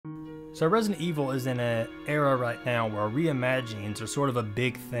So Resident Evil is in an era right now where reimaginings are sort of a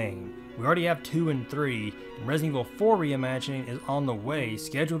big thing. We already have 2 and 3, and Resident Evil 4 reimagining is on the way,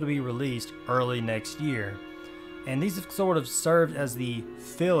 scheduled to be released early next year. And these have sort of served as the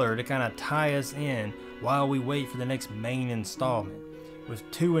filler to kind of tie us in while we wait for the next main installment. With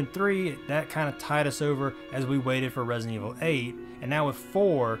 2 and 3, that kind of tied us over as we waited for Resident Evil 8, and now with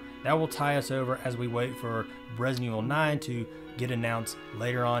 4, that will tie us over as we wait for Resident Evil 9 to get announced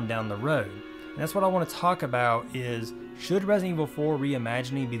later on down the road. And that's what I want to talk about is, should Resident Evil 4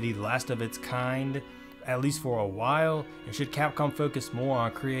 reimagining be the last of its kind, at least for a while, and should Capcom focus more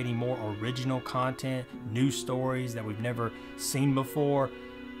on creating more original content, new stories that we've never seen before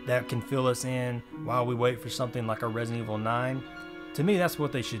that can fill us in while we wait for something like a Resident Evil 9? To me, that's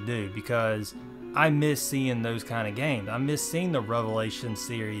what they should do, because I miss seeing those kind of games. I miss seeing the Revelation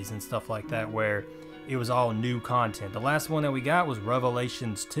series and stuff like that where it was all new content. The last one that we got was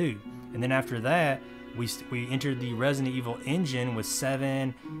Revelations 2, and then after that we entered the Resident Evil engine with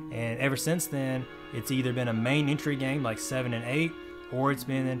 7, and ever since then it's either been a main entry game like 7 and 8, or it's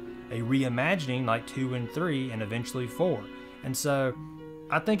been a reimagining like 2 and 3, and eventually 4. And so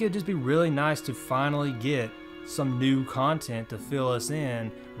I think it'd just be really nice to finally get some new content to fill us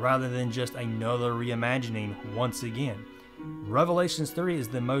in rather than just another reimagining once again. Revelations 3 is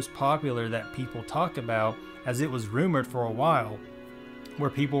the most popular that people talk about, as it was rumored for a while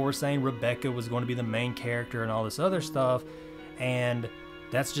where people were saying Rebecca was going to be the main character and all this other stuff, and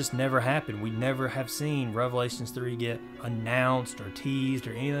that's just never happened. We never have seen Revelations 3 get announced or teased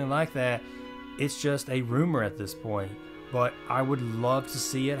or anything like that. It's just a rumor at this point, but I would love to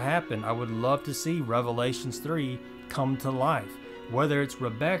see it happen. I would love to see Revelations 3 come to life. Whether it's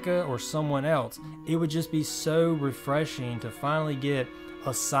Rebecca or someone else, it would just be so refreshing to finally get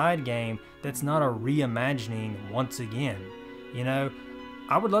a side game that's not a reimagining once again. You know,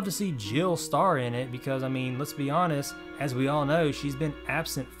 I would love to see Jill star in it because, I mean, let's be honest, as we all know, she's been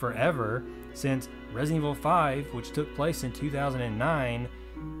absent forever since Resident Evil 5, which took place in 2009.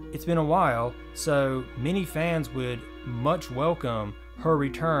 It's been a while, so many fans would much welcome her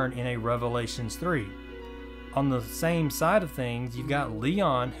return in a Revelations 3. On the same side of things, you've got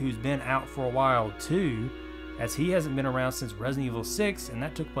Leon, who's been out for a while too, as he hasn't been around since Resident Evil 6, and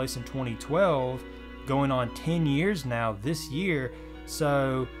that took place in 2012, going on 10 years now this year.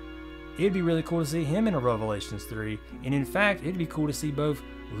 So it'd be really cool to see him in a Revelations 3, and in fact it'd be cool to see both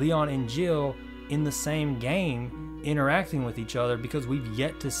Leon and Jill in the same game interacting with each other, because we've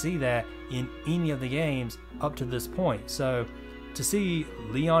yet to see that in any of the games up to this point. So to see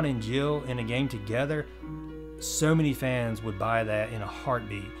Leon and Jill in a game together, so many fans would buy that in a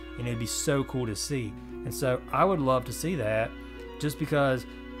heartbeat, and it'd be so cool to see. And so I would love to see that, just because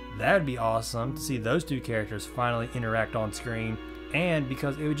that'd be awesome to see those two characters finally interact on screen, and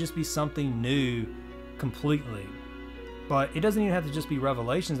because it would just be something new completely. But it doesn't even have to just be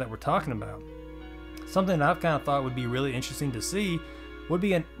Revelations that we're talking about. Something that I've kind of thought would be really interesting to see would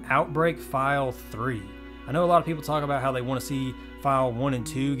be an Outbreak File 3. I know a lot of people talk about how they want to see File 1 and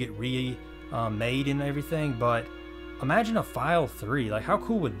 2 get made and everything, but imagine a File 3. Like, how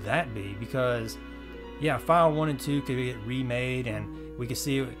cool would that be? Because yeah, File 1 and 2 could get remade and we could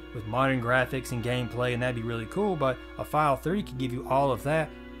see it with modern graphics and gameplay, and that'd be really cool. But a File 3 could give you all of that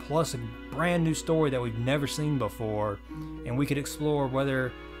plus a brand new story that we've never seen before, and we could explore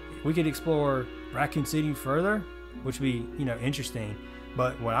Raccoon City further, which would be, you know, interesting.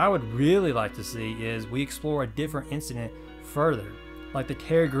 But what I would really like to see is we explore a different incident further, like the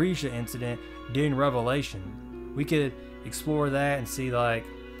Terra Grigia incident during Revelation. We could explore that and see like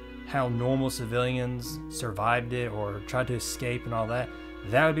how normal civilians survived it or tried to escape and all that.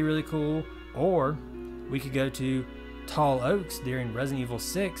 That would be really cool. Or we could go to Tall Oaks during Resident Evil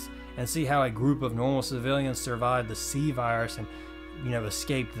 6 and see how a group of normal civilians survived the C virus and, you know,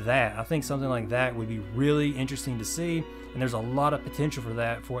 escaped that. I think something like that would be really interesting to see, and there's a lot of potential for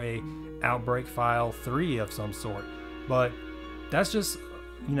that for a Outbreak File 3 of some sort. But that's just,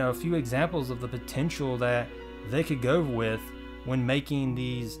 you know, a few examples of the potential that they could go with when making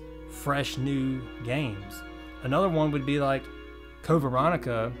these fresh new games. Another one would be like Code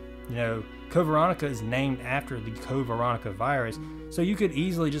Veronica. You know, Code Veronica is named after the Code Veronica virus, so you could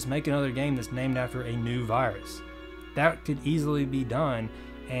easily just make another game that's named after a new virus. That could easily be done,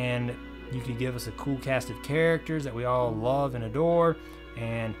 and you could give us a cool cast of characters that we all love and adore,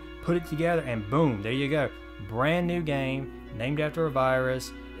 and put it together, and boom, there you go. Brand new game, named after a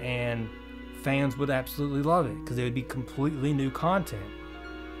virus, and fans would absolutely love it, because it would be completely new content.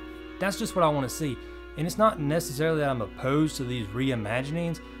 That's just what I want to see. And it's not necessarily that I'm opposed to these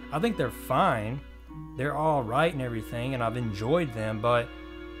reimaginings. I think they're fine. They're all right and everything, and I've enjoyed them, but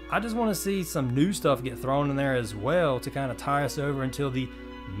I just want to see some new stuff get thrown in there as well to kind of tie us over until the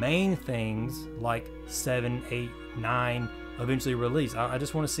main things like 7, 8, 9 eventually release. I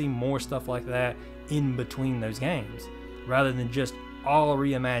just want to see more stuff like that in between those games, rather than just all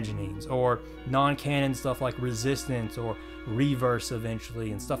reimaginings or non-canon stuff like Resistance or Reverse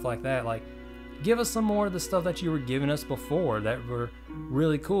eventually and stuff like that. Like, give us some more of the stuff that you were giving us before that were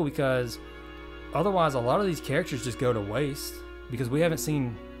really cool, because otherwise a lot of these characters just go to waste, because we haven't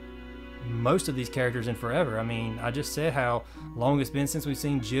seen most of these characters in forever. I mean, I just said how long it's been since we've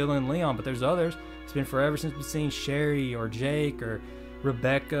seen Jill and Leon, but there's others. It's been forever since we've seen Sherry or Jake or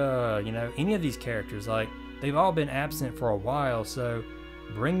Rebecca, you know, any of these characters. Like, they've all been absent for a while, so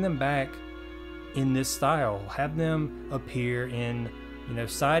bring them back in this style. Have them appear in, you know,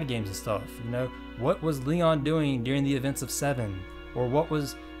 side games and stuff. You know, what was Leon doing during the events of 7? Or what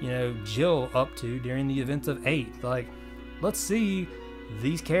was, you know, Jill up to during the events of 8? Like, let's see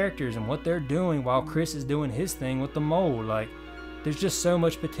these characters and what they're doing while Chris is doing his thing with the mold. Like, there's just so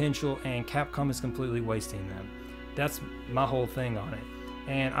much potential, and Capcom is completely wasting them. That's my whole thing on it.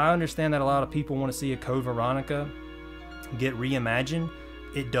 And I understand that a lot of people want to see a Code Veronica get reimagined.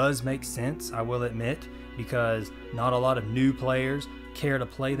 It does make sense, I will admit, because not a lot of new players care to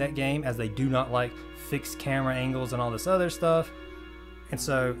play that game, as they do not like fixed camera angles and all this other stuff. And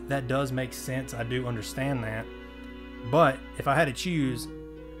so that does make sense. I do understand that. But if I had to choose,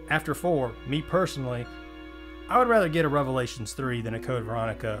 after 4, me personally, I would rather get a Revelations 3 than a Code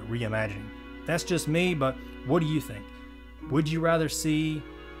Veronica reimagining. That's just me, but what do you think? Would you rather see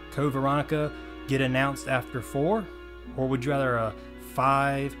Code Veronica get announced after 4? Or would you rather a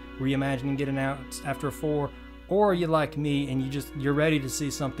 5 reimagining get announced after 4? Or are you like me and you're ready to see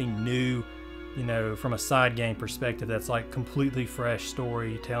something new, you know, from a side game perspective that's like completely fresh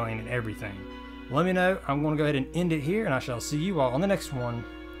storytelling and everything? Let me know. I'm going to go ahead and end it here, and I shall see you all on the next one.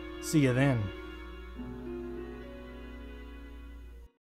 See you then.